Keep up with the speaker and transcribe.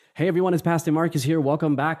Hey everyone, it's Pastor Marcus here.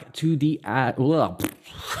 Welcome back to the I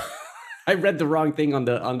read the wrong thing on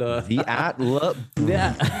the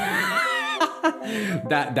Yeah.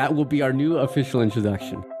 that will be our new official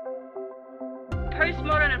introduction.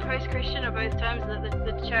 Postmodern and post-Christian are both terms that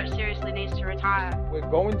the church seriously needs to retire. We're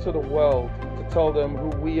going to the world to tell them who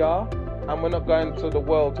we are, and we're not going to the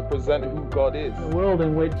world to present who God is. A world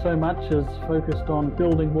in which so much is focused on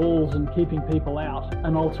building walls and keeping people out.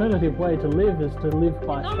 An alternative way to live is to live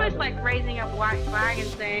by It's almost like raising up a white flag and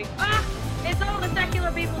saying, it's all the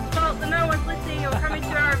secular people's fault that no one's listening or coming to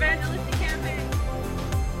our evangelistic campaign.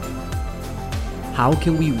 How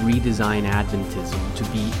can we redesign Adventism to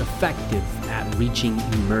be effective at reaching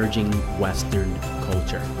emerging Western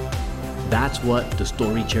culture? That's what the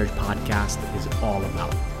Story Church podcast is all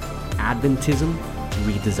about. Adventism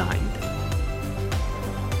redesigned.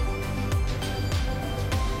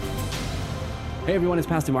 Hey everyone, it's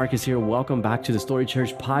Pastor Marcus here. Welcome back to the Story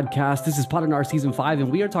Church podcast. This is Pod and R Season 5, and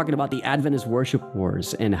we are talking about the Adventist worship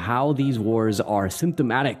wars and how these wars are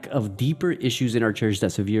symptomatic of deeper issues in our church that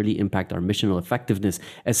severely impact our missional effectiveness,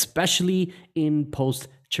 especially in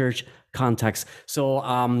post-church context. So,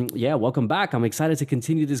 welcome back. I'm excited to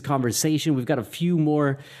continue this conversation. We've got a few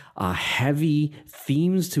more heavy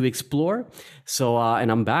themes to explore. So,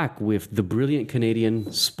 and I'm back with the brilliant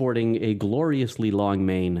Canadian sporting a gloriously long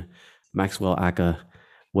mane, Maxwell Aka.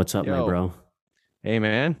 What's up, my bro? Hey,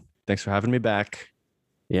 man. Thanks for having me back.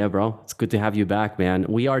 Yeah, bro. It's good to have you back, man.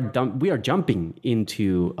 We are jumping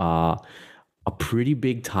into a pretty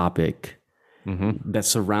big topic that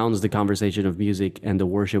surrounds the conversation of music and the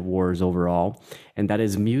worship wars overall, and that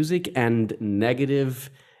is music and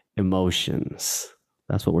negative emotions.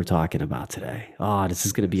 That's what we're talking about today. This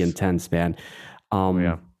is going to be intense, man.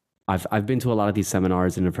 I've been to a lot of these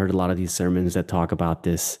seminars and I've heard a lot of these sermons that talk about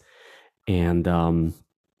this, and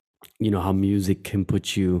how music can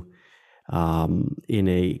put you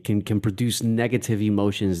can produce negative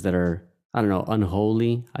emotions that are,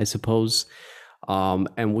 unholy, I suppose.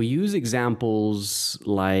 And we use examples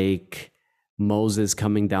like Moses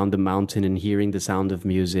coming down the mountain and hearing the sound of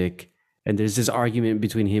music. And there's this argument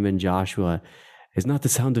between him and Joshua. It's not the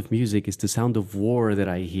sound of music, it's the sound of war that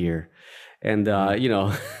I hear. And,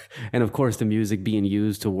 and of course the music being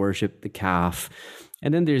used to worship the calf.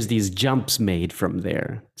 And then there's these jumps made from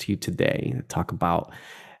there to today that talk about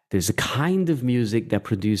there's a kind of music that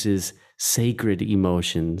produces sacred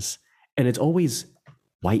emotions, and it's always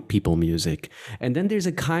white people music. And then there's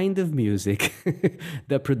a kind of music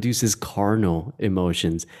that produces carnal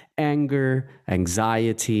emotions, anger,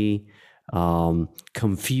 anxiety,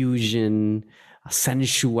 confusion,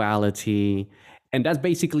 sensuality. And that's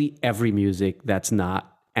basically every music that's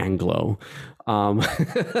not Anglo.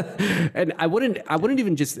 And I wouldn't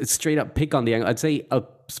even just straight up pick on the Anglo. I'd say a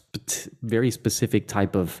very specific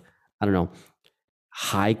type of,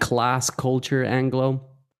 high class culture Anglo.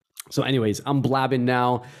 So anyways, I'm blabbing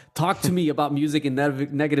now. Talk to me about music and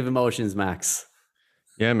negative emotions, Max.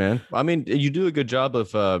 Yeah, man. I mean, you do a good job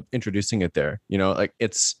of introducing it there.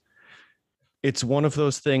 It's one of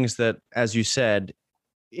those things that, as you said,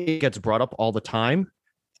 it gets brought up all the time.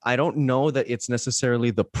 I don't know that it's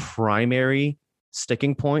necessarily the primary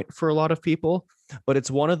sticking point for a lot of people, but it's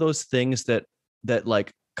one of those things that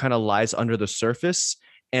like kind of lies under the surface.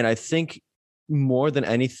 And I think more than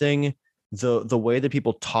anything, the way that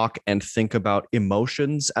people talk and think about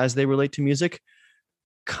emotions as they relate to music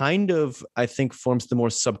kind of, I think, forms the more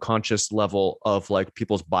subconscious level of like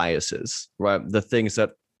people's biases, right? The things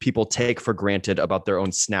that people take for granted about their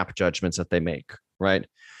own snap judgments that they make, right?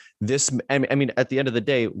 I mean, at the end of the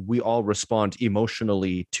day, we all respond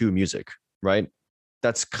emotionally to music, right?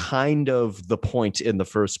 That's kind of the point in the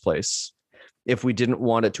first place. If we didn't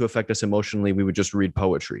want it to affect us emotionally, we would just read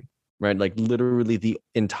poetry, right? Like literally the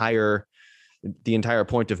entire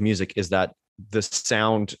point of music is that the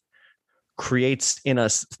sound creates in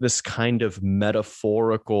us this kind of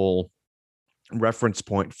metaphorical reference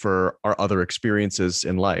point for our other experiences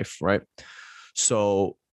in life, right?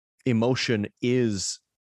 So emotion is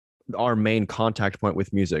our main contact point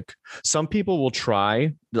with music. Some people will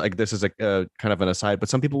try, like this is a kind of an aside, but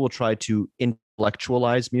some people will try to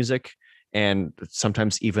intellectualize music and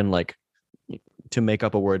sometimes even like to make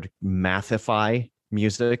up a word, mathify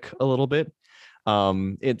music a little bit.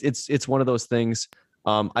 It's one of those things.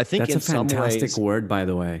 I think that's in a fantastic some ways, word, by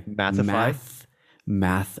the way. Mathify.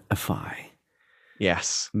 Mathify.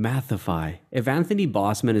 Yes. Mathify. If Anthony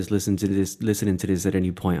Bossman is listening to this at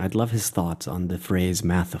any point, I'd love his thoughts on the phrase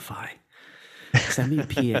mathify. Send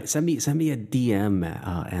me a send me a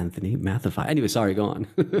DM, Anthony. Mathify. Anyway, sorry, go on.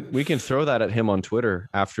 We can throw that at him on Twitter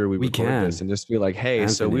after we record this and just be like, hey,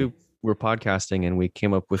 Anthony, so were podcasting and we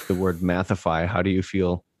came up with the word mathify, how do you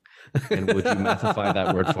feel? And would you mathify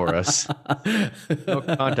that word for us? No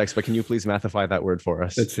context, but can you please mathify that word for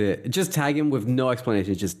us? That's it. Just tag him with no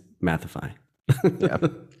explanation. Just mathify. Yeah.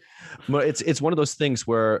 But it's one of those things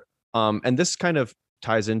where, and this kind of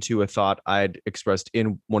ties into a thought I'd expressed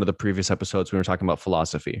in one of the previous episodes when we were talking about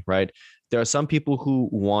philosophy, right? There are some people who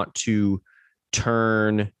want to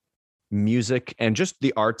turn music and just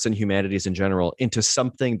the arts and humanities in general into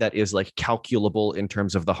something that is like calculable in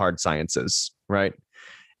terms of the hard sciences, right?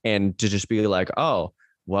 And to just be like, oh,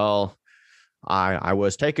 well, I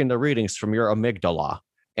was taking the readings from your amygdala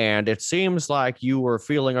and it seems like you were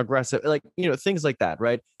feeling aggressive, like, things like that,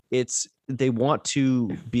 right? They want to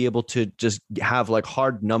be able to just have like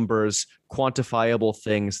hard numbers, quantifiable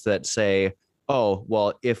things that say, oh,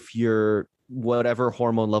 well, if your whatever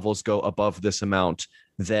hormone levels go above this amount,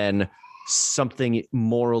 then something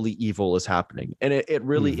morally evil is happening. And it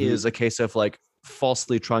really is a case of like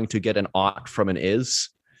falsely trying to get an ought from an is,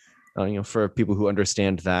 for people who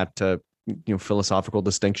understand that, philosophical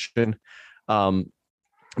distinction.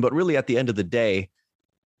 But really at the end of the day,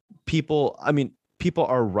 people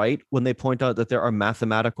are right when they point out that there are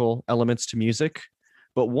mathematical elements to music,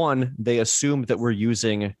 but one, they assume that we're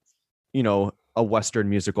using, a Western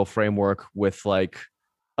musical framework with like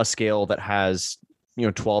a scale that has,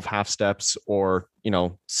 12 half steps or,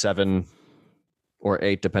 7 or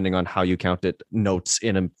 8, depending on how you count it, notes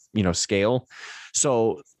in a, scale.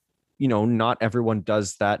 So, not everyone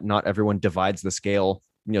does that. Not everyone divides the scale,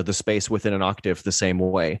 the space within an octave the same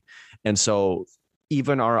way. And so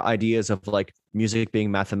even our ideas of like music being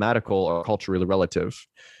mathematical are culturally relative.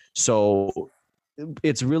 So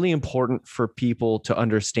it's really important for people to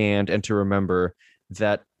understand and to remember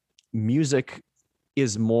that music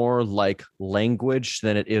is more like language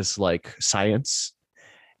than it is like science.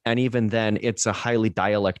 And even then, it's a highly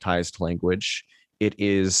dialectized language. It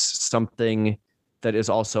is something that is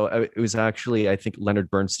also, it was actually, I think, Leonard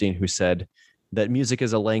Bernstein who said that music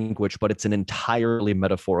is a language, but it's an entirely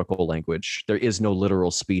metaphorical language. There is no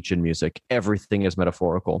literal speech in music. Everything is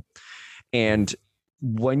metaphorical. And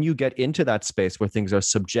when you get into that space where things are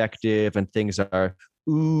subjective and things are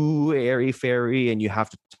airy fairy, and you have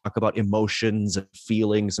to talk about emotions and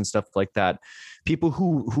feelings and stuff like that, people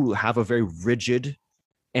who have a very rigid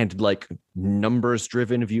and like numbers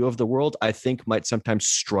driven view of the world, I think might sometimes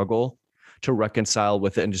struggle to reconcile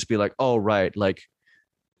with it and just be like, oh, right, like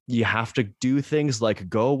you have to do things like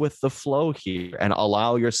go with the flow here and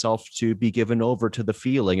allow yourself to be given over to the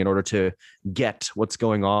feeling in order to get what's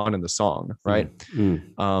going on in the song, right?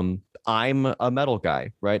 I'm a metal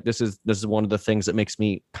guy, right? This is one of the things that makes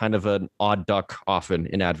me kind of an odd duck often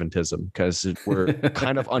in Adventism, because we're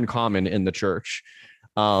kind of uncommon in the church.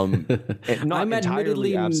 I'm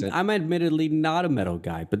admittedly not a metal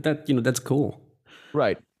guy, but that's cool,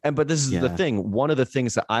 right? But this is the thing. One of the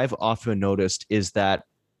things that I've often noticed is that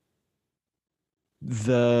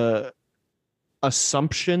the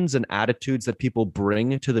assumptions and attitudes that people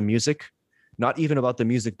bring to the music, not even about the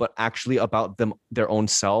music, but actually about their own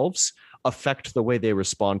selves, affect the way they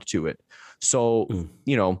respond to it. So,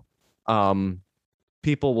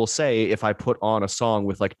 people will say, if I put on a song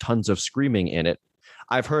with like tons of screaming in it,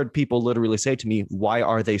 I've heard people literally say to me, why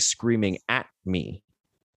are they screaming at me?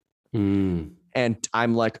 And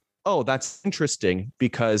I'm like, oh, that's interesting,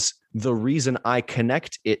 because the reason I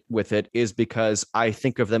connect it with it is because I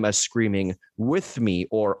think of them as screaming with me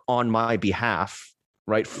or on my behalf,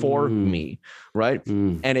 right? For me, right?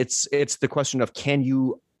 And it's the question of, can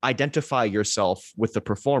you identify yourself with the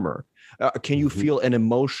performer? Can you feel an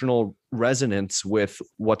emotional resonance with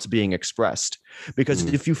what's being expressed? Because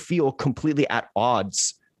if you feel completely at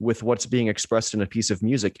odds with what's being expressed in a piece of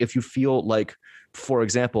music, if you feel like, for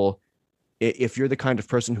example, if you're the kind of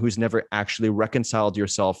person who's never actually reconciled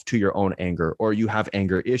yourself to your own anger, or you have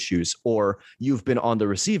anger issues, or you've been on the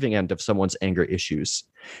receiving end of someone's anger issues,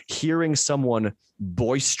 hearing someone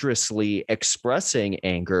boisterously expressing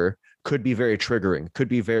anger could be very triggering, could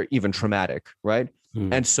be very even traumatic, right?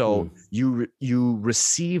 And so you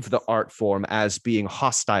receive the art form as being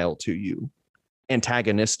hostile to you,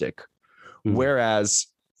 antagonistic, whereas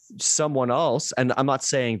someone else, and I'm not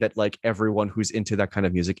saying that like everyone who's into that kind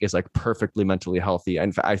of music is like perfectly mentally healthy.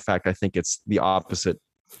 In fact, I think it's the opposite.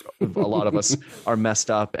 A lot of us are messed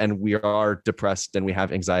up and we are depressed and we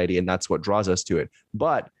have anxiety, and that's what draws us to it.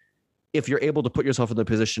 But if you're able to put yourself in the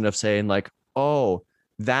position of saying like, oh,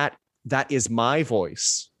 that is my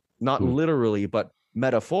voice, not literally, but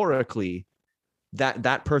metaphorically,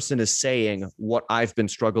 that person is saying what I've been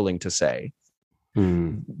struggling to say.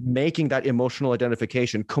 Making that emotional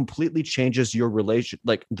identification completely changes your relation,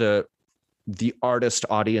 like the the artist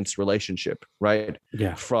audience relationship, right?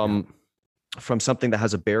 Yeah. From something that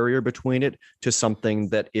has a barrier between it to something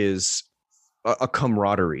that is a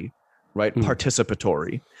camaraderie, right?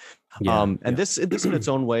 Participatory. And this in its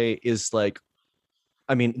own way is like,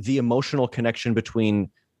 I mean, the emotional connection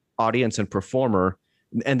between audience and performer,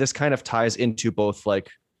 and this kind of ties into both like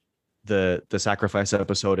the sacrifice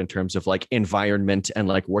episode in terms of like environment and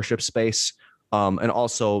like worship space. And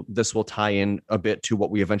also this will tie in a bit to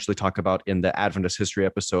what we eventually talk about in the Adventist history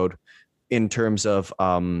episode in terms of,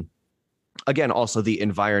 again, also the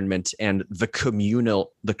environment and the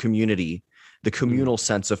community, the communal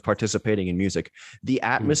sense of participating in music, the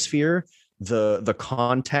atmosphere, the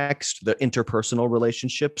context, the interpersonal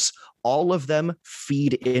relationships, all of them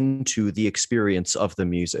feed into the experience of the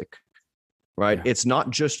music, right? Yeah. It's not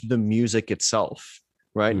just the music itself,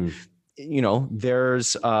 right? You know,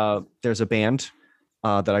 there's a band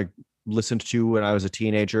that I listened to when I was a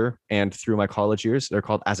teenager and through my college years. They're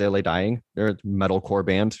called As I Lay Dying. They're a metalcore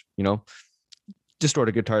band, you know,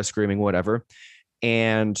 distorted guitar, screaming, whatever.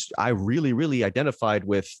 And I really, really identified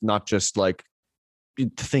with not just like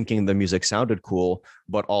thinking the music sounded cool,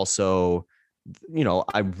 but also, you know,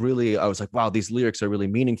 I was like, wow, these lyrics are really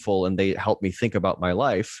meaningful and they help me think about my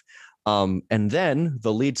life. And then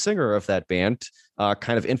the lead singer of that band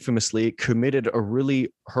kind of infamously committed a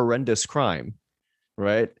really horrendous crime,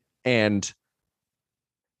 right? And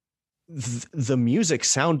the music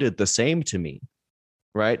sounded the same to me,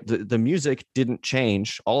 right? The music didn't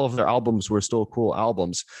change. All of their albums were still cool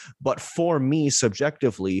albums. But for me,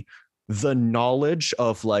 subjectively, the knowledge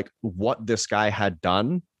of like what this guy had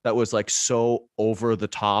done that was like so over the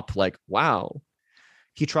top, like, wow,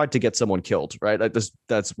 he tried to get someone killed, right? Like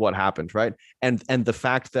that's what happened, right? And the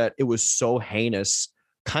fact that it was so heinous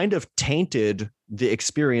kind of tainted the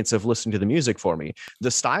experience of listening to the music for me.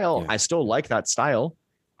 The style, I still like that style.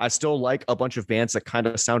 I still like a bunch of bands that kind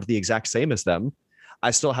of sound the exact same as them.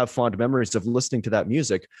 I still have fond memories of listening to that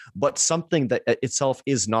music, but something that itself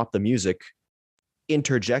is not the music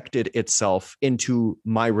interjected itself into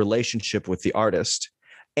my relationship with the artist.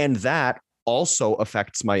 And that also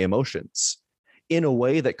affects my emotions in a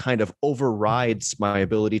way that kind of overrides my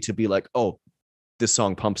ability to be like, oh, this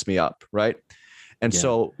song pumps me up, right? And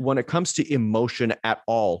so when it comes to emotion at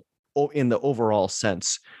all, in the overall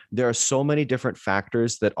sense, there are so many different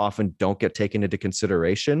factors that often don't get taken into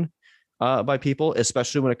consideration by people,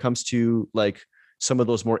 especially when it comes to like some of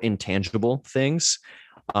those more intangible things.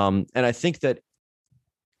 And I think that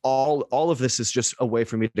all of this is just a way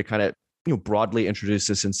for me to kind of, you know, broadly introduce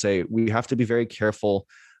this and say, we have to be very careful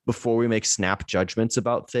before we make snap judgments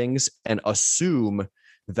about things and assume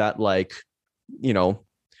that, like, you know,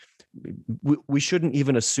 we shouldn't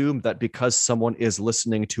even assume that because someone is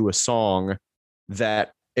listening to a song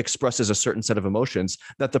that expresses a certain set of emotions,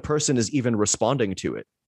 that the person is even responding to it,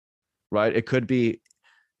 right? It could be,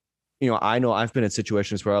 you know I've been in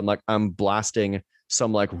situations where I'm blasting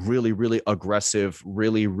some like really, really aggressive,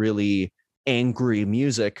 really, really angry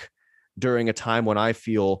music during a time when I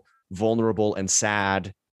feel vulnerable and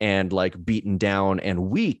sad and like beaten down and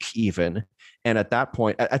weak even. And at that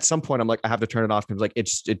point, at some point, I'm like, I have to turn it off because like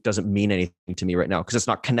it doesn't mean anything to me right now because it's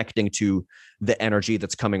not connecting to the energy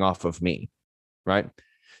that's coming off of me, right?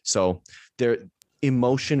 So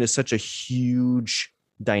emotion is such a huge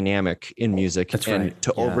dynamic in music, that's and right.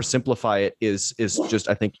 To oversimplify it is just,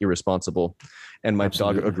 I think, irresponsible. And my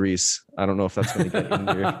dog agrees. I don't know if that's going to get in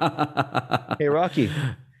here. Hey, Rocky,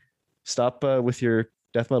 stop with your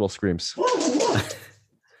death metal screams.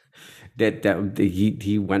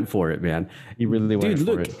 He went for it, man. He really went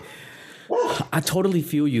for it. I totally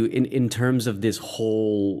feel you in terms of this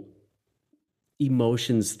whole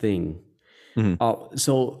emotions thing. Mm-hmm.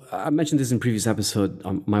 So I mentioned this in previous episode.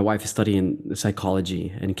 My wife is studying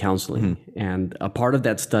psychology and counseling, and a part of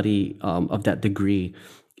that study of that degree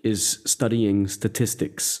is studying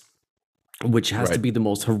statistics, which has to be the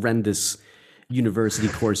most horrendous university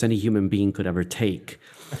course any human being could ever take.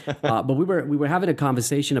 But we were having a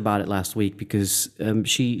conversation about it last week because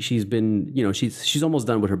she's been, you know, she's almost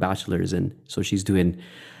done with her bachelor's, and so she's doing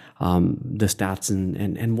the stats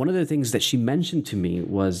and one of the things that she mentioned to me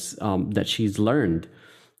was that she's learned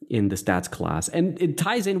in the stats class, and it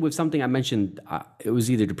ties in with something I mentioned. It was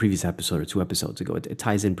either the previous episode or 2 episodes ago. It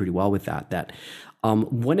ties in pretty well with that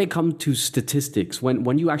when it comes to statistics,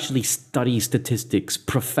 when you actually study statistics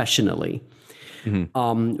professionally,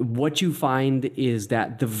 what you find is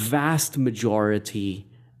that the vast majority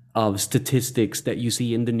of statistics that you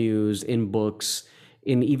see in the news, in books,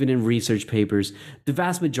 even in research papers, the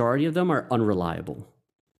vast majority of them are unreliable.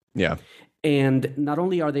 Yeah. And not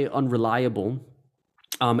only are they unreliable,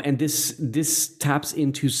 And this taps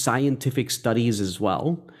into scientific studies as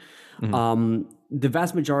well. The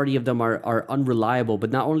vast majority of them are unreliable,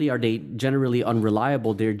 but not only are they generally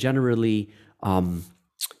unreliable, they're generally,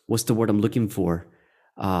 what's the word I'm looking for?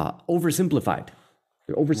 Oversimplified.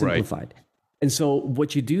 They're oversimplified. And so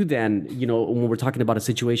what you do then, when we're talking about a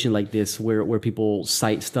situation like this, where people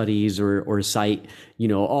cite studies or cite,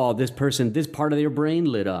 this part of their brain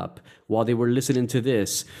lit up while they were listening to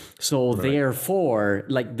this. So therefore,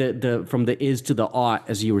 like the from the is to the ought,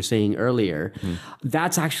 as you were saying earlier,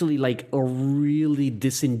 that's actually like a really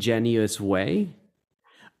disingenuous way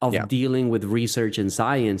of dealing with research and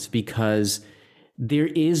science, because there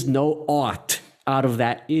is no ought out of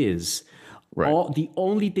that is. Right. The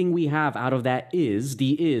only thing we have out of that is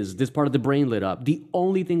this part of the brain lit up. The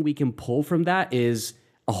only thing we can pull from that is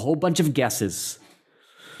a whole bunch of guesses.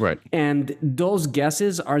 Right. And those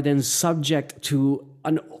guesses are then subject to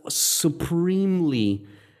a supremely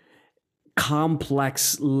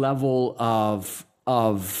complex level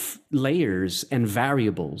of layers and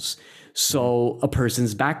variables. So a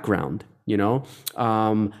person's background,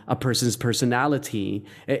 a person's personality,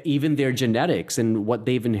 even their genetics and what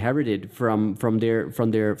they've inherited from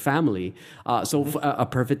their family. So a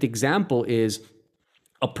perfect example is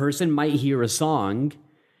a person might hear a song,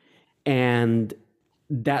 and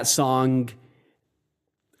that song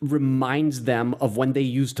reminds them of when they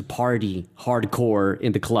used to party hardcore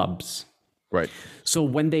in the clubs. Right. So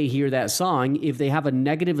when they hear that song, if they have a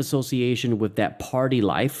negative association with that party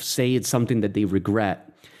life, say it's something that they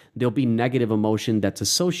regret, there'll be negative emotion that's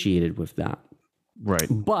associated with that. Right.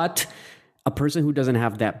 But a person who doesn't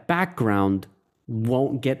have that background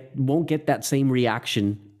won't get that same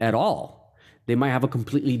reaction at all. They might have a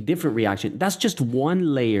completely different reaction. That's just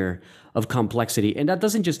one layer of complexity. And that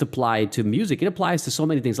doesn't just apply to music. It applies to so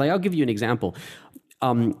many things. Like, I'll give you an example.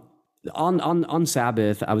 On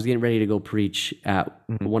Sabbath, I was getting ready to go preach at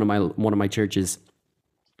one of my churches.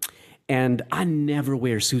 And I never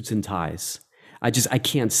wear suits and ties. I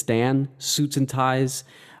can't stand suits and ties.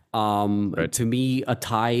 To me, a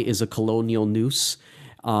tie is a colonial noose,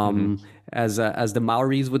 as the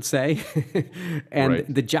Maoris would say. And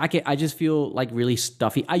the jacket, I just feel like really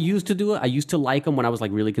stuffy. I used to do it. I used to like them when I was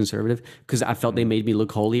like really conservative, because I felt they made me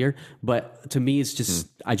look holier. But to me, it's just,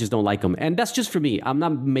 I just don't like them. And that's just for me. I'm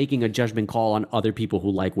not making a judgment call on other people who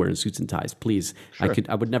like wearing suits and ties. Please, sure.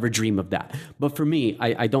 I would never dream of that. But for me,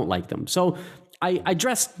 I don't like them. So I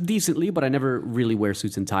dress decently, but I never really wear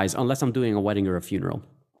suits and ties unless I'm doing a wedding or a funeral.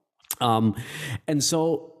 And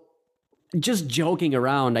so just joking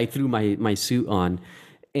around, I threw my suit on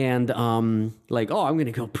and I'm going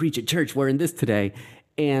to go preach at church wearing this today.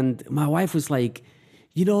 And my wife was like,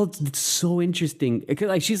 it's so interesting.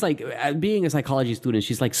 Like, she's like, being a psychology student,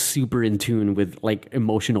 she's like super in tune with like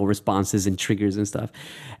emotional responses and triggers and stuff.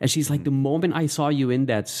 And she's like, the moment I saw you in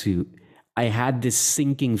that suit, I had this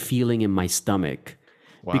sinking feeling in my stomach.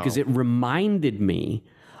 Wow. Because it reminded me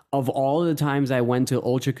of all the times I went to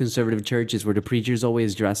ultra conservative churches where the preachers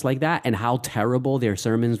always dressed like that, and how terrible their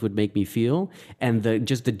sermons would make me feel, and the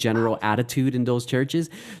general attitude in those churches.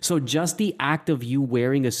 So just the act of you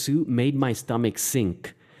wearing a suit made my stomach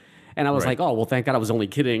sink. And I was like, oh, well, thank God I was only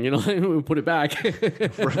kidding, put it back.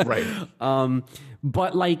 Right.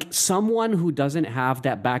 But like, someone who doesn't have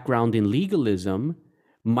that background in legalism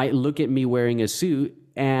might look at me wearing a suit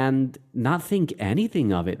and not think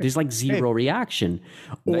anything of it. There's like zero reaction.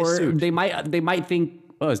 Or nice they might think,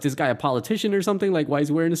 oh, is this guy a politician or something? Like, why is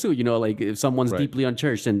he wearing a suit? Like, if someone's deeply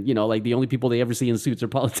unchurched and, like the only people they ever see in suits are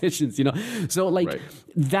politicians, So like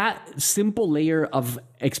that simple layer of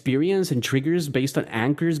experience and triggers based on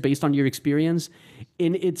anchors, based on your experience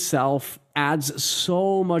in itself adds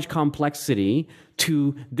so much complexity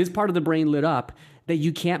to this part of the brain lit up that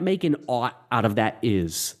you can't make an ought out of that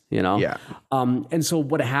is, Yeah. And so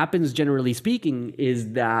what happens, generally speaking,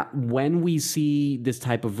 is that when we see this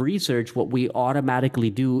type of research, what we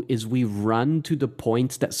automatically do is we run to the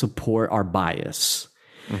points that support our bias.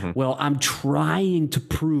 Mm-hmm. Well, I'm trying to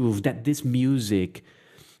prove that this music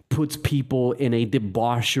puts people in a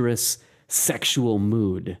debaucherous sexual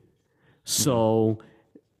mood. So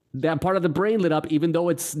that part of the brain lit up, even though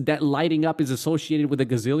it's that lighting up is associated with a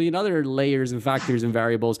gazillion other layers and factors and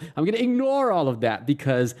variables, I'm going to ignore all of that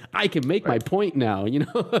because I can make my point now,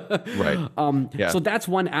 So that's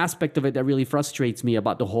one aspect of it that really frustrates me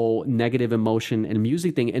about the whole negative emotion and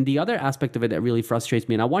music thing. And the other aspect of it that really frustrates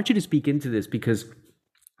me, and I want you to speak into this because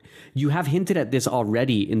you have hinted at this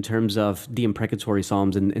already in terms of the imprecatory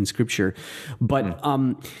Psalms and scripture, but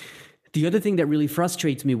the other thing that really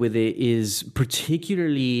frustrates me with it is,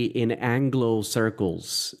 particularly in Anglo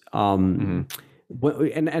circles,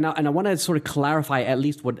 And I want to sort of clarify at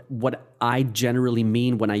least what I generally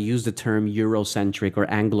mean when I use the term Eurocentric or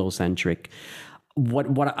Anglocentric.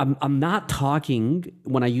 What I'm not talking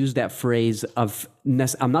when I use that phrase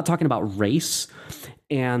I'm not talking about race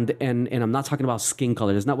and I'm not talking about skin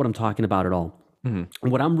color. That's not what I'm talking about at all. Mm-hmm.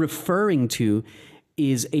 What I'm referring to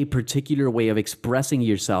is a particular way of expressing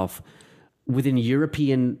yourself within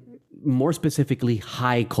European, more specifically,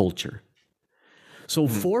 high culture. So,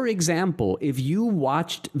 for example, if you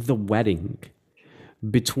watched the wedding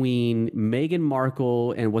between Meghan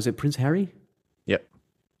Markle and was it Prince Harry? Yep.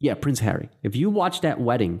 Yeah, Prince Harry. If you watch that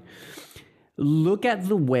wedding, look at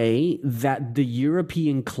the way that the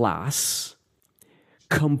European class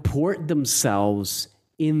comport themselves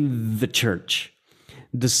in the church.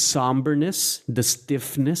 The somberness, the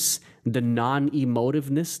stiffness, the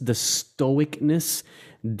non-emotiveness, the stoicness,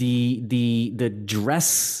 the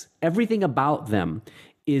dress, everything about them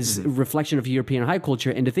is a reflection of European high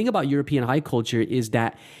culture. And the thing about European high culture is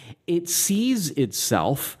that it sees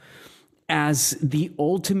itself as the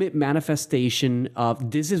ultimate manifestation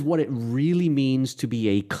of this is what it really means to be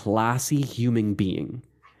a classy human being.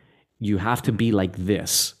 You have to be like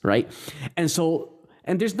this, right?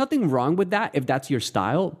 And there's nothing wrong with that if that's your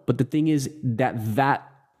style. But the thing is that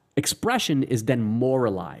expression is then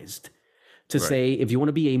moralized to say, if you want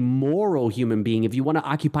to be a moral human being, if you want to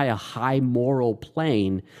occupy a high moral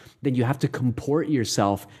plane, then you have to comport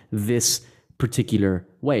yourself this particular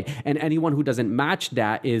way. And anyone who doesn't match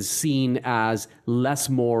that is seen as less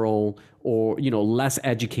moral or, less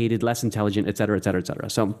educated, less intelligent, et cetera, et cetera, et cetera.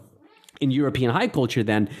 So in European high culture,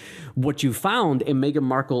 then, what you found in Meghan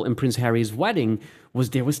Markle and Prince Harry's wedding was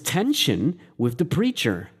there was tension with the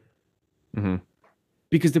preacher. Mm-hmm.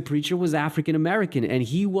 Because the preacher was African American and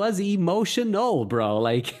he was emotional, bro.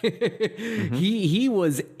 Like he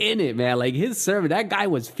was in it, man. Like his sermon, that guy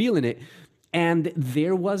was feeling it. And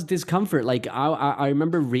there was discomfort. Like I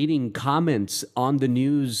remember reading comments on the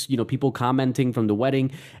news, people commenting from the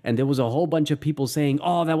wedding, and there was a whole bunch of people saying,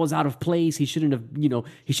 "Oh, that was out of place. He shouldn't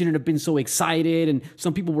have been so excited." And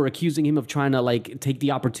some people were accusing him of trying to take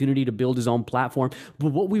the opportunity to build his own platform.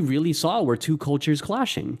 But what we really saw were two cultures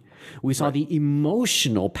clashing. We saw the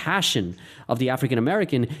emotional passion of the African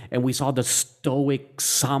American, and we saw the stoic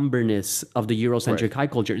somberness of the Eurocentric high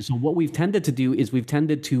culture. So what we've tended to do is we've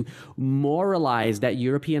tended to moralize that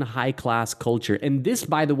European high class culture. And this,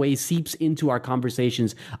 by the way, seeps into our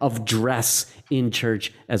conversations of dress in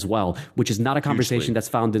church as well, which is not a conversation that's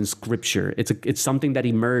found in scripture. It's something that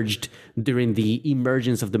emerged during the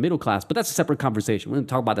emergence of the middle class, but that's a separate conversation. We're going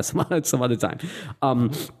to talk about that some other time.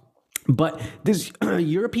 But this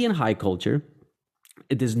European high culture,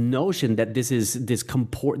 this notion that this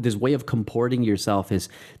way of comporting yourself this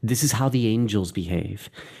is how the angels behave.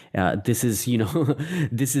 This is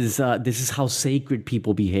how sacred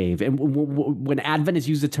people behave. And when Adventists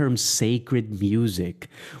use the term sacred music,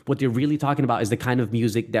 what they're really talking about is the kind of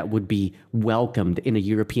music that would be welcomed in a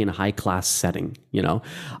European high class setting. And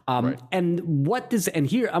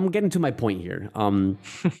here I'm getting to my point here.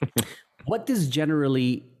 What this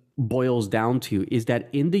generally boils down to is that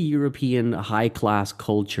in the European high class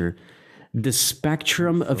culture, the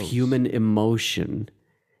spectrum of human emotion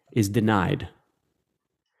is denied.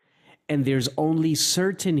 And there's only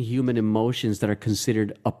certain human emotions that are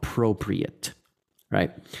considered appropriate,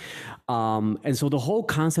 right? And so the whole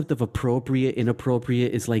concept of appropriate,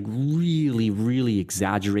 inappropriate is really, really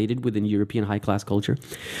exaggerated within European high class culture.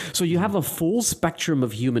 So you have a full spectrum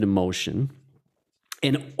of human emotion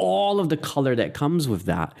and all of the color that comes with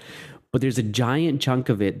that. But there's a giant chunk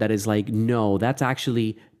of it that is like, no, that's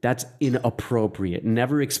inappropriate.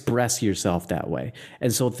 Never express yourself that way.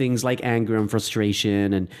 And so things like anger and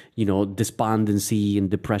frustration and, despondency and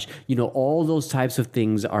depression, all those types of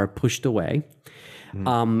things are pushed away.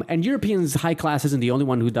 And Europeans, high class isn't the only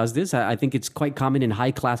one who does this. I think it's quite common in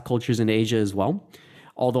high class cultures in Asia as well.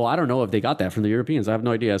 Although I don't know if they got that from the Europeans. I have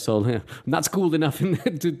no idea. So I'm not schooled enough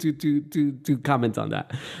to comment on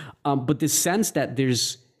that. But the sense that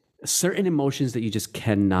there's certain emotions that you just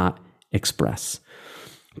cannot express.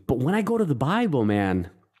 But when I go to the Bible,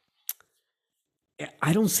 man,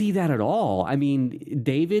 I don't see that at all. I mean,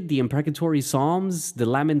 David, the imprecatory Psalms, the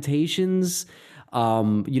Lamentations,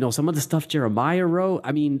 some of the stuff Jeremiah wrote.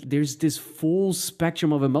 I mean, there's this full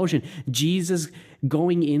spectrum of emotion. Jesus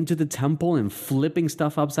going into the temple and flipping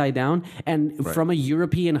stuff upside down. And from a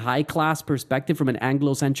European high class perspective, from an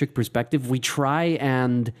Anglo-centric perspective, we try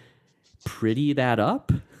and pretty that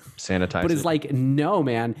up. sanitize But it's it. like, no,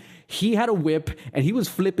 man. He had a whip and he was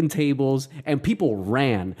flipping tables and people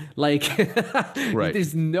ran. Like, Right.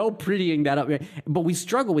 there's no prettying that up. But we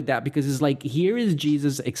struggle with that because it's like, here is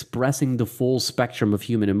Jesus expressing the full spectrum of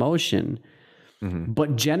human emotion.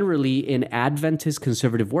 But generally, in Adventist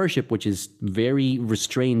conservative worship, which is very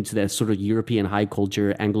restrained to that sort of European high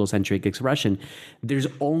culture, Anglo-centric expression, there's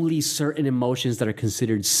only certain emotions that are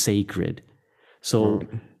considered sacred. So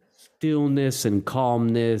stillness and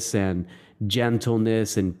calmness and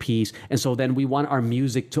gentleness and peace. And so then we want our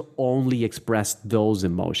music to only express those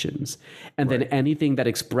emotions. And then anything that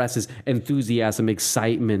expresses enthusiasm,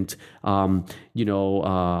 excitement, or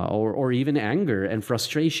even anger and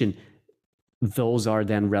frustration, those are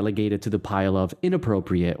then relegated to the pile of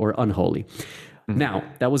inappropriate or unholy. Now,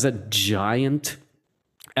 that was a giant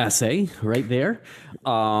essay right there.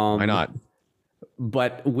 Why not?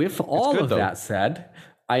 But with all good, of though. that said,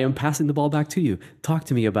 I am passing the ball back to you. Talk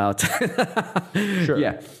to me about. Sure.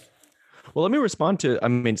 Yeah. Well, let me respond to, I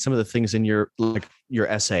mean, some of the things in your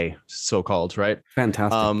essay, so-called, right?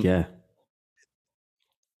 Fantastic. Yeah.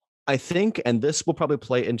 I think, and this will probably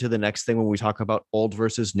play into the next thing when we talk about old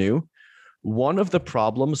versus new. One of the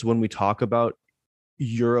problems when we talk about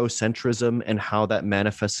Eurocentrism and how that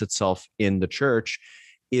manifests itself in the church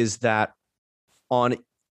is that on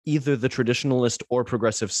either the traditionalist or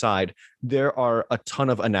progressive side, there are a ton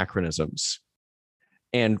of anachronisms.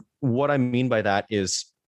 And what I mean by that is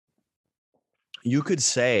you could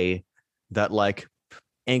say that like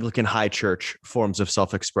Anglican high church forms of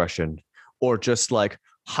self-expression, or just like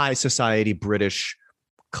high society British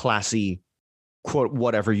classy, quote,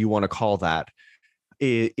 whatever you want to call that,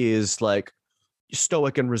 is like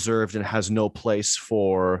stoic and reserved and has no place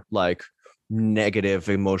for like negative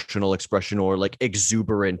emotional expression or like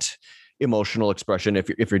exuberant emotional expression if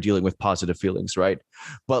you're dealing with positive feelings, right?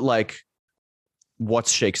 But like,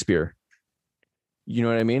 what's Shakespeare? You know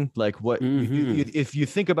what I mean? Like what if you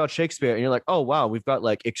think about Shakespeare and you're like, oh wow, we've got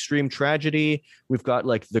like extreme tragedy, we've got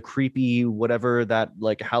like the creepy whatever that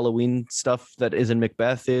like Halloween stuff that is in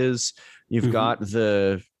Macbeth is, you've got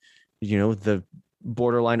the the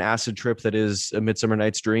borderline acid trip that is A Midsummer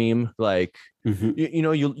Night's Dream. Like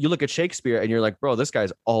you look at Shakespeare and you're like, bro, this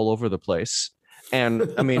guy's all over the place.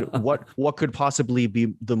 And I mean, what could possibly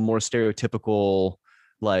be the more stereotypical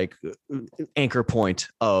like anchor point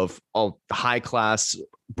of high class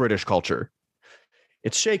British culture?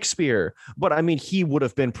 It's Shakespeare. But I mean, he would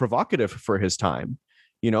have been provocative for his time.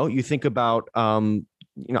 You think about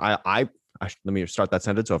I let me start that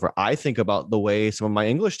sentence over. I think about the way some of my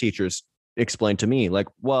English teachers explained to me, like,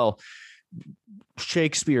 well,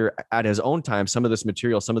 Shakespeare at his own time, some of this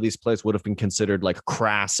material, some of these plays would have been considered like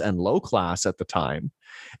crass and low class at the time.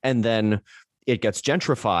 And then it gets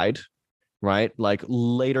gentrified, right? Like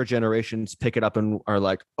later generations pick it up and are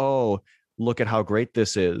like, oh, look at how great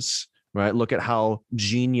this is, right? Look at how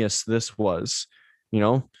genius this was.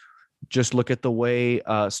 Just look at the way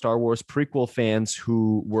Star Wars prequel fans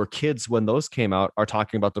who were kids when those came out are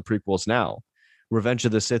talking about the prequels now. Revenge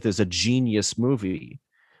of the Sith is a genius movie,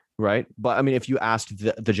 right? But I mean, if you asked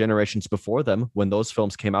the generations before them when those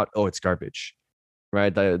films came out, oh, it's garbage,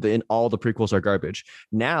 right? All the prequels are garbage.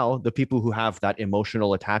 Now, the people who have that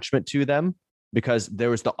emotional attachment to them, because there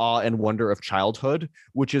was the awe and wonder of childhood,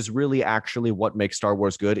 which is really actually what makes Star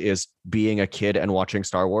Wars good, is being a kid and watching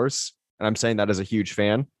Star Wars. And I'm saying that as a huge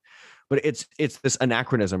fan. But it's this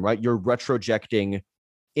anachronism, right? You're retrojecting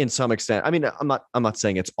in some extent. I mean, I'm not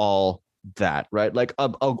saying it's all that, right? Like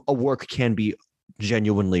a work can be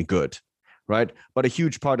genuinely good, right? But a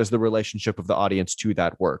huge part is the relationship of the audience to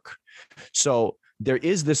that work. So there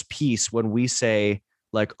is this piece when we say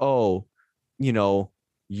like, oh,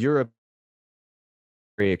 Europe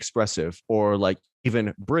very expressive, or like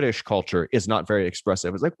even British culture is not very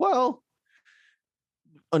expressive. It's like, well,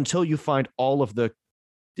 until you find all of the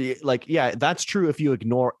like, yeah, that's true if you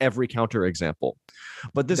ignore every counterexample.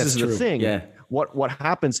 But this is the thing. Yeah. What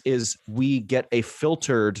happens is we get a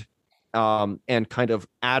filtered and kind of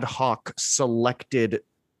ad hoc selected,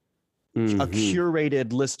 a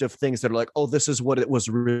curated list of things that are like, oh, this is what it was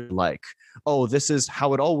really like. Oh, this is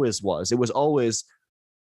how it always was. It was always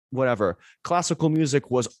whatever. Classical music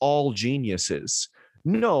was all geniuses.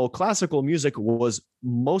 No, classical music was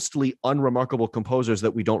mostly unremarkable composers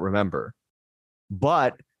that we don't remember.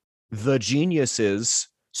 But the geniuses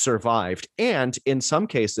survived. And in some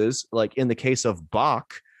cases, like in the case of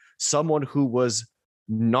Bach, someone who was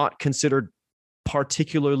not considered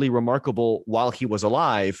particularly remarkable while he was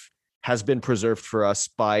alive has been preserved for us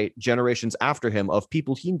by generations after him of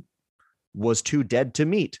people he was too dead to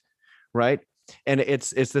meet, right? And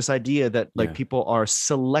it's this idea that like people are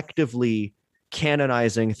selectively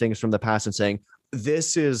canonizing things from the past and saying,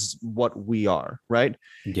 this is what we are, right?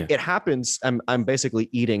 Yeah. It happens. I'm basically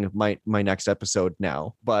eating my next episode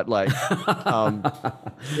now, but like,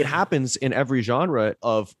 it happens in every genre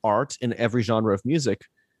of art, in every genre of music.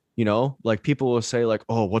 You know, like people will say like,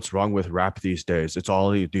 oh, what's wrong with rap these days? It's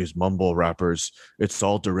all these mumble rappers. It's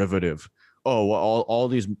all derivative. Oh, well, all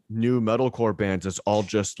these new metalcore bands, it's all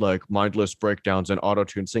just like mindless breakdowns and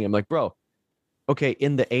auto-tune singing. I'm like, bro, okay,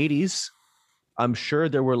 in the 80s, I'm sure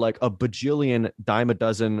there were like a bajillion, dime a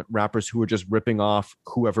dozen rappers who were just ripping off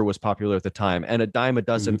whoever was popular at the time, and a dime a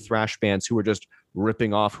dozen thrash bands who were just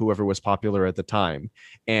ripping off whoever was popular at the time.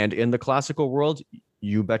 And in the classical world,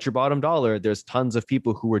 you bet your bottom dollar, there's tons of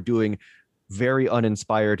people who were doing very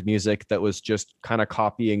uninspired music that was just kind of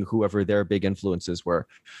copying whoever their big influences were.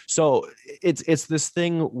 So it's this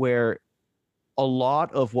thing where a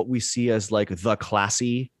lot of what we see as like the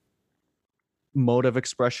classy mode of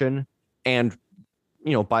expression, and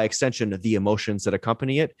you know, by extension, the emotions that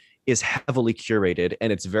accompany it, is heavily curated,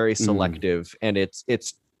 and it's very selective, and it's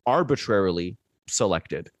arbitrarily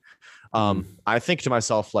selected. I think to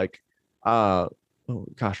myself like, oh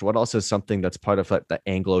gosh, what else is something that's part of like the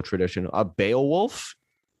Anglo tradition? A Beowulf,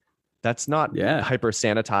 that's not hyper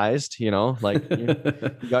sanitized, you know, like you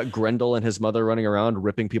got Grendel and his mother running around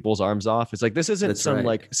ripping people's arms off. It's like, this isn't some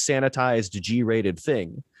like sanitized G-rated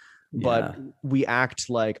thing, but we act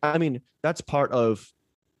like, I mean, that's part of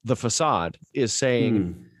the facade, is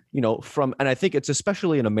saying, you know, and I think it's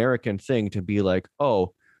especially an American thing to be like,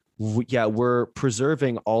 oh, we're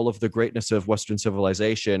preserving all of the greatness of Western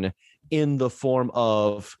civilization in the form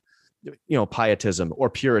of, you know, pietism or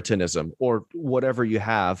Puritanism or whatever you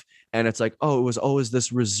have. And it's like, oh, it was always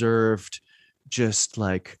this reserved, just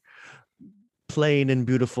like plain and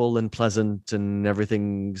beautiful and pleasant and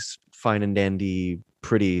everything's fine and dandy,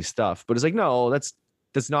 pretty stuff. But it's like, no, that's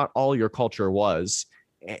not all your culture was.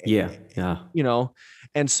 Yeah. You know,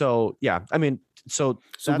 and so, I mean, so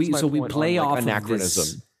we play on, like, off anachronism.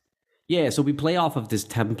 Of this, so we play off of this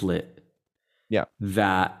template. Yeah.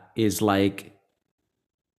 That is like,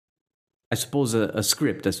 I suppose a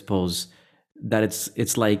script, I suppose, that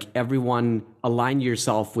it's like, everyone align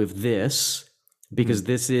yourself with this, because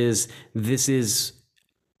this is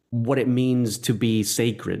what it means to be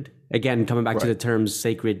sacred. Again, coming back to the terms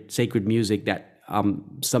sacred music that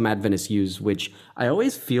some Adventists use, which I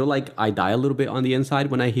always feel like I die a little bit on the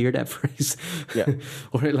inside when I hear that phrase. Yeah.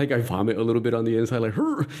 Or like I vomit a little bit on the inside, like,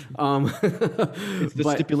 it's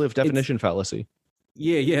the stipulative definition fallacy.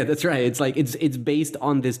 Yeah, that's right. It's like, it's based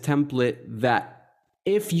on this template that,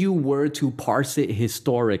 if you were to parse it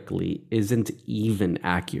historically, isn't even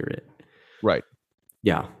accurate. Right.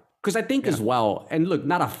 Yeah. Because I think as well, and look,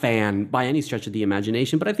 not a fan by any stretch of the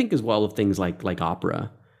imagination, but I think as well of things like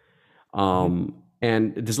opera.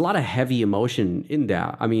 And there's a lot of heavy emotion in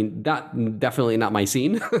that. I mean, that definitely not my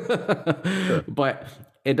scene, but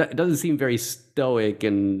it doesn't seem very stoic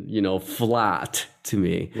and, you know, flat to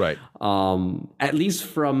me. Right. At least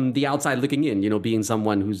from the outside looking in, you know, being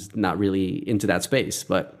someone who's not really into that space,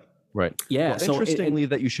 but yeah. Well, so interestingly,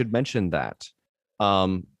 that you should mention that.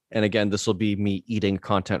 And again, this will be me eating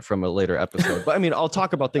content from a later episode, but I mean, I'll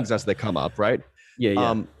talk about things as they come up. Right.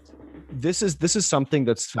 Yeah. This is something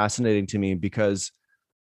that's fascinating to me, because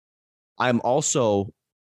I'm also,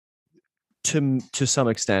 to some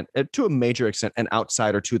extent, to a major extent, an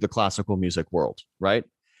outsider to the classical music world, right?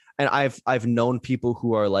 And I've known people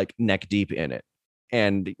who are like neck deep in it,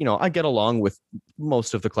 and you know, I get along with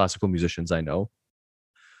most of the classical musicians I know.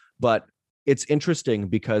 But it's interesting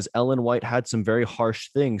because Ellen White had some very harsh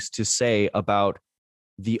things to say about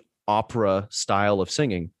the opera style of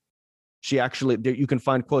singing. She actually, you can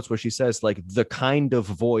find quotes where she says, like, the kind of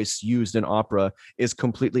voice used in opera is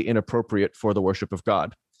completely inappropriate for the worship of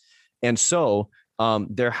God. And so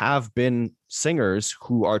there have been singers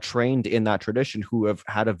who are trained in that tradition who have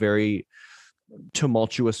had a very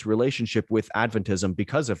tumultuous relationship with Adventism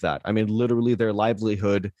because of that. I mean, literally their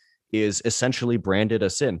livelihood is essentially branded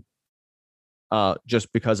a sin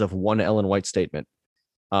just because of one Ellen White statement,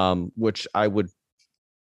 which I would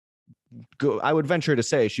venture to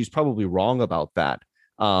say she's probably wrong about that.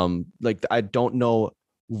 Like, I don't know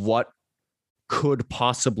what could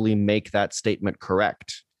possibly make that statement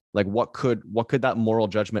correct. Like, what could that moral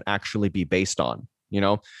judgment actually be based on? You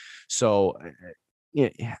know, so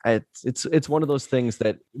it's one of those things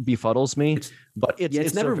that befuddles me. But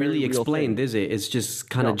it's never really explained, is it? It's just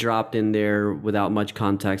kind of dropped in there without much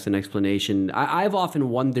context and explanation. I've often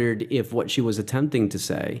wondered if what she was attempting to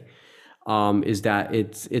say is that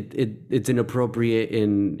it's inappropriate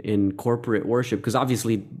in corporate worship, because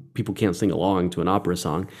obviously people can't sing along to an opera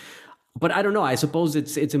song. But I don't know. I suppose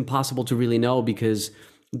it's impossible to really know because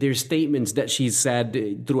there's statements that she's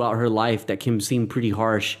said throughout her life that can seem pretty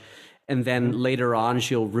harsh. And then later on,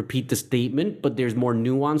 she'll repeat the statement, but there's more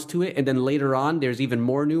nuance to it. And then later on, there's even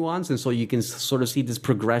more nuance. And so you can sort of see this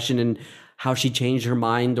progression in how she changed her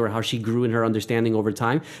mind or how she grew in her understanding over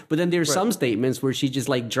time. But then there's some statements where she just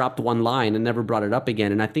like dropped one line and never brought it up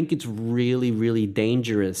again. And I think it's really, really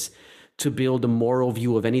dangerous to build a moral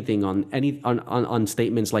view of anything on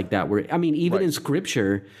statements like that. Where, I mean, even in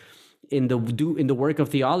scripture, in the work of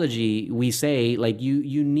theology, we say like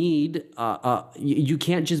you need you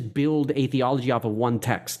can't just build a theology off of one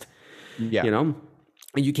text. Yeah. You know,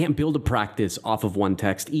 and you can't build a practice off of one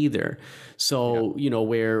text either. So you know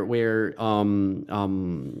where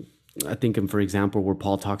I think, for example, where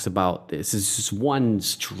Paul talks about this is just one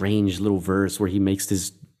strange little verse where he makes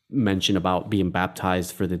this mention about being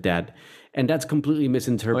baptized for the dead, and that's completely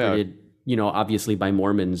misinterpreted. You know, obviously by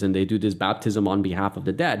Mormons, and they do this baptism on behalf of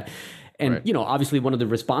the dead. And, you know, obviously one of the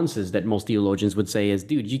responses that most theologians would say is,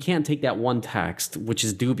 dude, you can't take that one text, which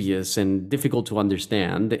is dubious and difficult to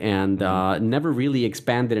understand and never really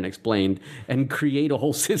expanded and explained and create a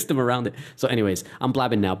whole system around it. So anyways, I'm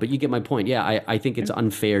blabbing now, but you get my point. Yeah, I think it's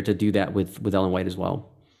unfair to do that with Ellen White as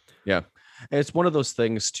well. Yeah. And it's one of those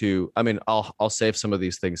things too. I mean, I'll save some of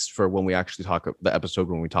these things for when we actually talk the episode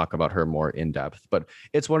when we talk about her more in depth. But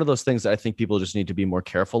it's one of those things that I think people just need to be more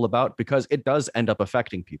careful about because it does end up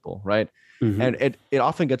affecting people, right? And it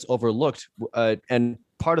often gets overlooked. And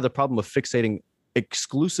part of the problem of fixating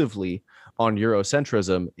exclusively on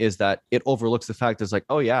Eurocentrism is that it overlooks the fact it's like,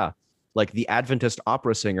 oh yeah, like the Adventist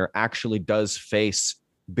opera singer actually does face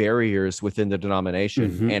barriers within the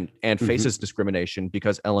denomination and faces discrimination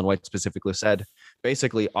because Ellen White specifically said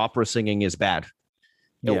basically opera singing is bad,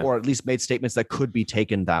 or at least made statements that could be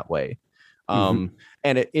taken that way. And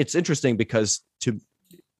it's interesting because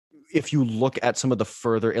if you look at some of the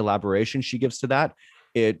further elaboration she gives to that,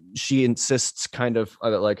 she insists kind of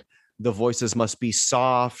like the voices must be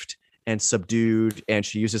soft and subdued, and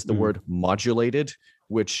she uses the word modulated,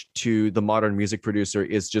 which to the modern music producer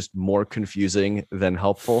is just more confusing than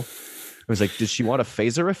helpful. I was like, did she want a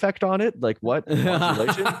phaser effect on it? Like what?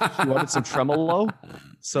 Modulation? She wanted some tremolo,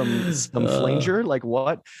 some flanger, like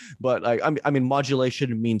what? But like, I mean,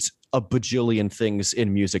 modulation means a bajillion things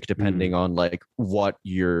in music, depending on like what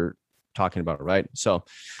you're talking about, right? So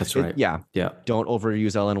that's right. Yeah. Don't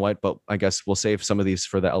overuse Ellen White, but I guess we'll save some of these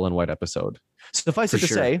for the Ellen White episode. Suffice it to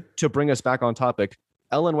say, to bring us back on topic,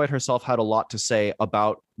 Ellen White herself had a lot to say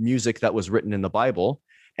about music that was written in the Bible.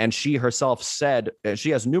 And she herself said, she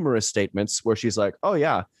has numerous statements where she's like, oh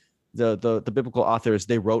yeah, the biblical authors,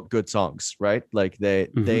 they wrote good songs, right? Like they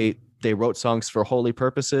wrote songs for holy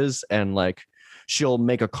purposes. And like, she'll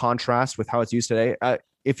make a contrast with how it's used today.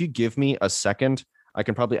 If you give me a second, I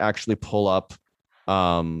can probably actually pull up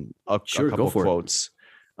a couple of quotes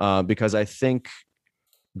because I think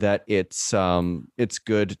that it's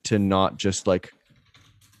good to not just like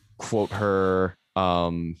quote her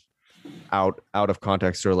out of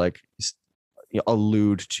context or like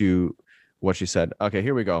allude to what she said. Okay,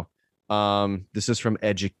 here we go. This is from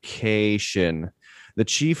Education. The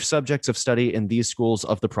chief subjects of study in these schools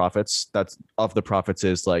of the prophets, that's of the prophets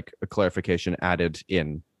is like a clarification added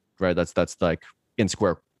in, right? That's like in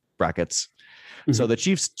square brackets. So the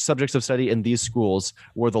chief subjects of study in these schools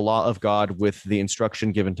were the law of God with the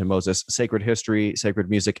instruction given to Moses, sacred history,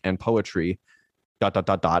 sacred music, and poetry, ...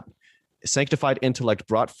 Sanctified intellect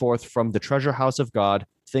brought forth from the treasure house of God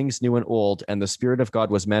things new and old, and the Spirit of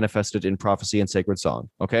God was manifested in prophecy and sacred song.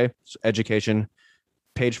 Okay, so Education,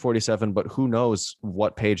 page 47, but who knows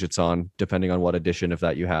what page it's on, depending on what edition of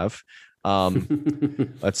that you have.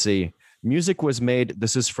 Let's see. Music was made,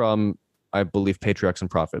 this is from, I believe, Patriarchs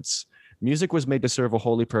and Prophets. Music was made to serve a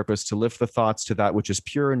holy purpose, to lift the thoughts to that which is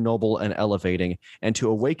pure, noble, and elevating, and to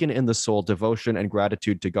awaken in the soul devotion and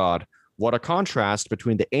gratitude to God. What a contrast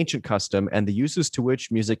between the ancient custom and the uses to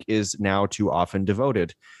which music is now too often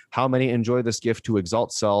devoted. How many enjoy this gift to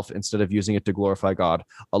exalt self instead of using it to glorify God?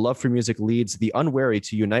 A love for music leads the unwary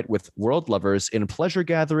to unite with world lovers in pleasure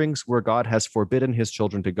gatherings where God has forbidden his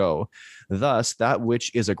children to go. Thus, that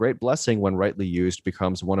which is a great blessing when rightly used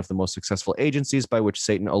becomes one of the most successful agencies by which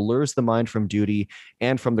Satan allures the mind from duty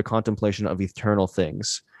and from the contemplation of eternal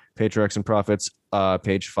things. Patriarchs and Prophets,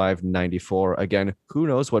 page 594. Again, who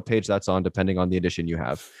knows what page that's on, depending on the edition you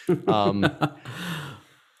have.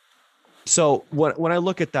 So when I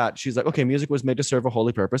look at that, she's like, okay, music was made to serve a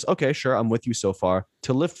holy purpose. Okay, sure, I'm with you so far.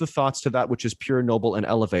 To lift the thoughts to that which is pure, noble, and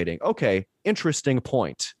elevating. Okay, interesting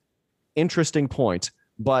point.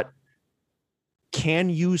 But can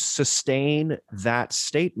you sustain that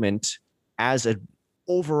statement as an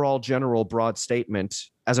overall general broad statement,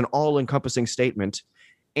 as an all-encompassing statement,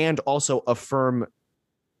 and also affirm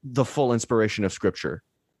the full inspiration of Scripture.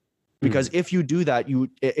 Because if you do that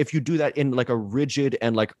in like a rigid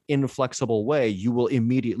and like inflexible way, you will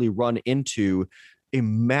immediately run into a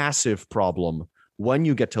massive problem when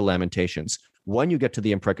you get to Lamentations, when you get to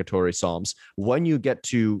the imprecatory Psalms, when you get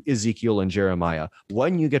to Ezekiel and Jeremiah,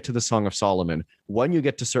 when you get to the Song of Solomon, when you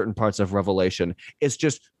get to certain parts of Revelation. It's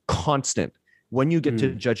just constant. When you get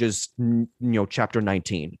to Judges, chapter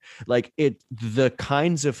 19, like the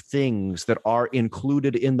kinds of things that are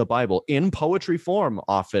included in the Bible in poetry form,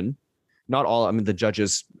 often, not all. I mean, the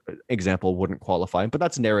Judges example wouldn't qualify, but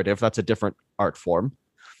that's narrative. That's a different art form.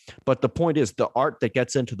 But the point is, the art that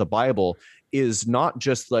gets into the Bible is not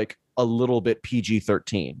just like a little bit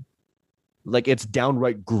PG-13. Like, it's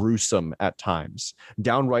downright gruesome at times,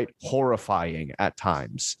 downright horrifying at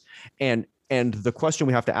times. And the question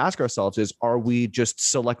we have to ask ourselves is, are we just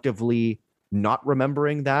selectively not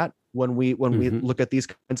remembering that when we look at these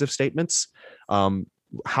kinds of statements?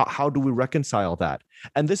 How do we reconcile that?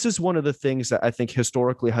 And this is one of the things that I think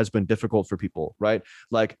historically has been difficult for people, right?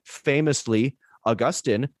 Like, famously,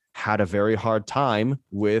 Augustine had a very hard time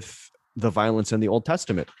with the violence in the Old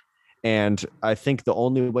Testament. And I think the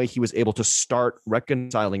only way he was able to start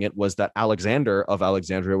reconciling it was that Alexander of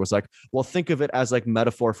Alexandria was like, well, think of it as like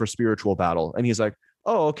metaphor for spiritual battle. And he's like,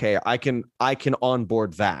 oh, okay, I can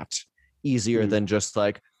onboard that easier than just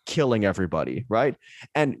like killing everybody, right?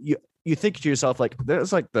 And you think to yourself, like,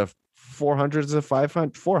 there's like the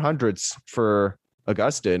 400s for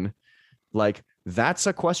Augustine. Like, that's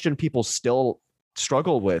a question people still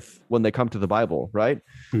struggle with when they come to the Bible, right?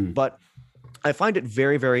 But I find it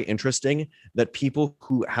very, very interesting that people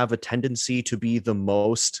who have a tendency to be the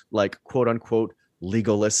most like quote unquote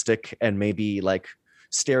legalistic and maybe like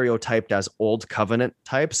stereotyped as old covenant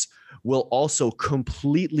types will also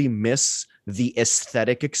completely miss the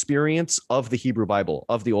aesthetic experience of the Hebrew Bible,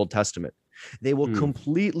 of the Old Testament. They will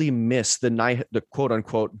completely miss the quote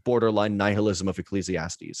unquote borderline nihilism of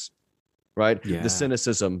Ecclesiastes, right? Yeah. The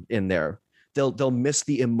cynicism in there. They'll miss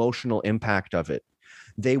the emotional impact of it.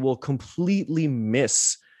 They will completely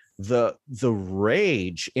miss the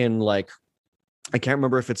rage in, like, I can't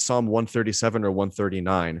remember if it's Psalm 137 or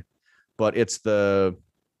 139, but it's I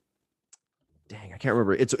can't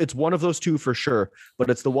remember. It's one of those two for sure, but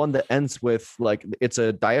it's the one that ends with like, it's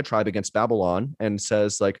a diatribe against Babylon and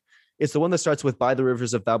says like, it's the one that starts with, by the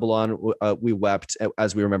rivers of Babylon we wept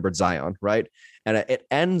as we remembered Zion, right? And it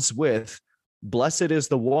ends with, blessed is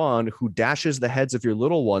the one who dashes the heads of your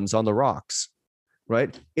little ones on the rocks,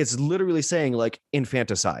 right? It's literally saying like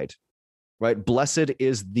infanticide, right? Blessed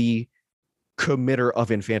is the committer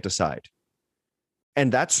of infanticide.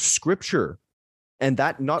 And that's scripture. And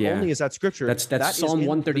that not only is that scripture, that's Psalm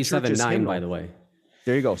 137:9, by the way.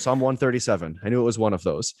 There you go. Psalm 137. I knew it was one of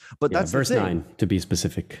those, but that's verse 9 to be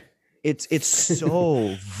specific. It's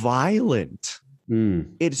so violent.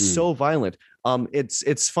 It's so violent.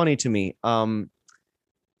 It's funny to me.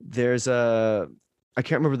 There's I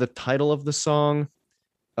can't remember the title of the song.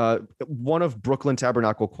 One of Brooklyn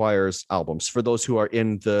Tabernacle Choir's albums, for those who are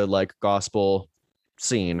in the like gospel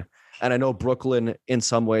scene. And I know Brooklyn in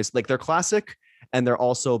some ways, like, they're classic and they're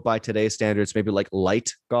also by today's standards, maybe like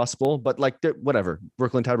light gospel, but like whatever.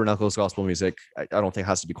 Brooklyn Tabernacle's gospel music, I don't think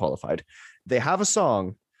has to be qualified. They have a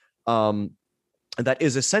song that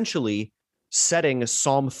is essentially setting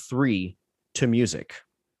Psalm 3 to music,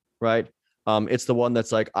 right? It's the one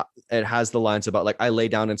that's like, it has the lines about like, I lay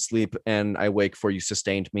down and sleep and I wake, for you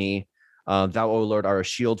sustained me. Thou, O Lord, are a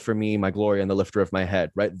shield for me, my glory and the lifter of my head,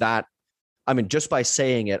 right? That, I mean, just by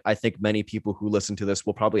saying it, I think many people who listen to this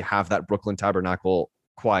will probably have that Brooklyn Tabernacle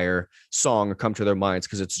Choir song come to their minds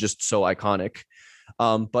because it's just so iconic.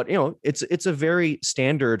 But you know, it's a very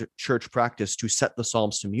standard church practice to set the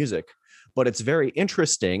Psalms to music. But it's very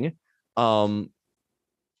interesting that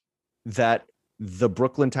the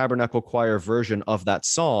Brooklyn Tabernacle Choir version of that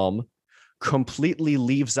psalm completely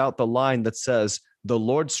leaves out the line that says, the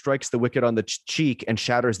Lord strikes the wicked on the cheek and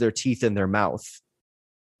shatters their teeth in their mouth.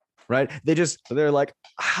 Right? They're like,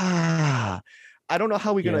 I don't know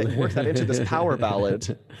how we're going to work that into this power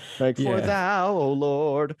ballad. Like, for thou, O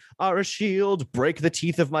Lord, are a shield, break the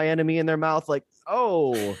teeth of my enemy in their mouth. Like,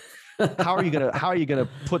 oh, how are you going to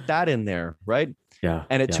put that in there? Right? Yeah.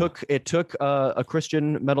 And it took a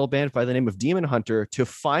Christian metal band by the name of Demon Hunter to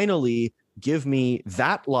finally give me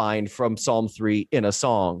that line from Psalm 3 in a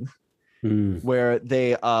song, where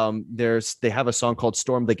they have a song called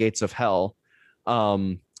Storm the Gates of Hell.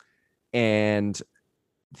 And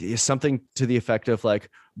something to the effect of like,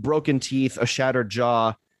 broken teeth, a shattered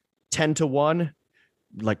jaw, 10 to 1.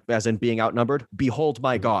 like as in being outnumbered, behold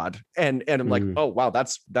my God. And I'm like, oh wow,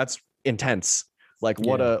 that's intense. Like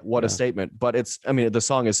what a statement. But the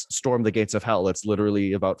song is Storm the Gates of Hell. It's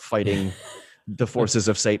literally about fighting the forces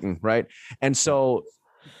of Satan, right? And so,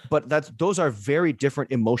 but those are very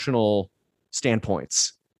different emotional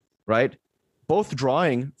standpoints, right? Both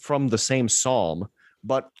drawing from the same psalm,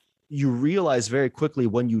 but you realize very quickly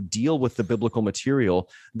when you deal with the biblical material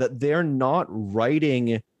that they're not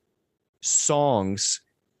writing songs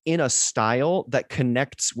in a style that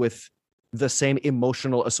connects with the same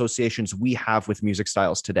emotional associations we have with music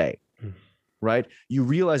styles today, right? You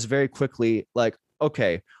realize very quickly, like,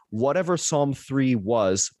 okay, whatever Psalm 3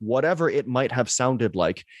 was, whatever it might have sounded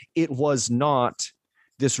like, it was not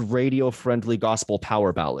this radio-friendly gospel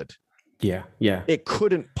power ballad. Yeah. It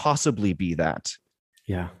couldn't possibly be that.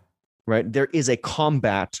 Yeah. Right? There is a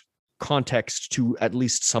combat context to at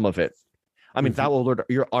least some of it. I mean, thou, O Lord,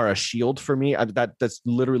 you are a shield for me. That's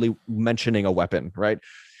literally mentioning a weapon, right?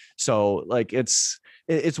 So, like, it's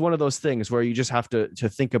one of those things where you just have to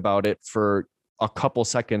think about it for a couple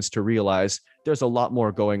seconds to realize there's a lot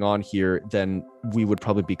more going on here than we would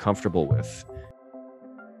probably be comfortable with.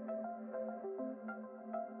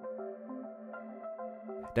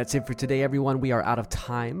 That's it for today, everyone. We are out of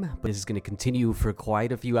time, but this is going to continue for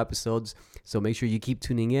quite a few episodes. So make sure you keep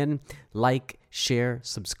tuning in, like, share,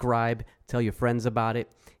 subscribe, tell your friends about it,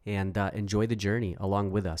 and enjoy the journey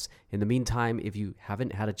along with us. In the meantime, if you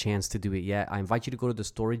haven't had a chance to do it yet, I invite you to go to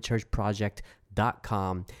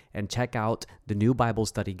thestoriedchurchproject.com and check out the new Bible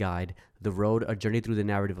study guide, The Road, A Journey Through the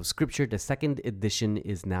Narrative of Scripture. The second edition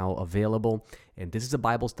is now available, and this is a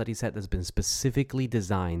Bible study set that's been specifically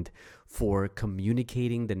designed for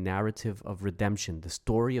communicating the narrative of redemption, the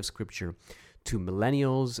story of Scripture, to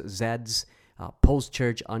millennials, Zeds,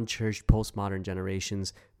 post-church, unchurched, postmodern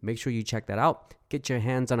generations. Make sure you check that out. Get your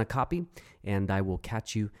hands on a copy, and I will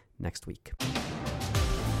catch you next week.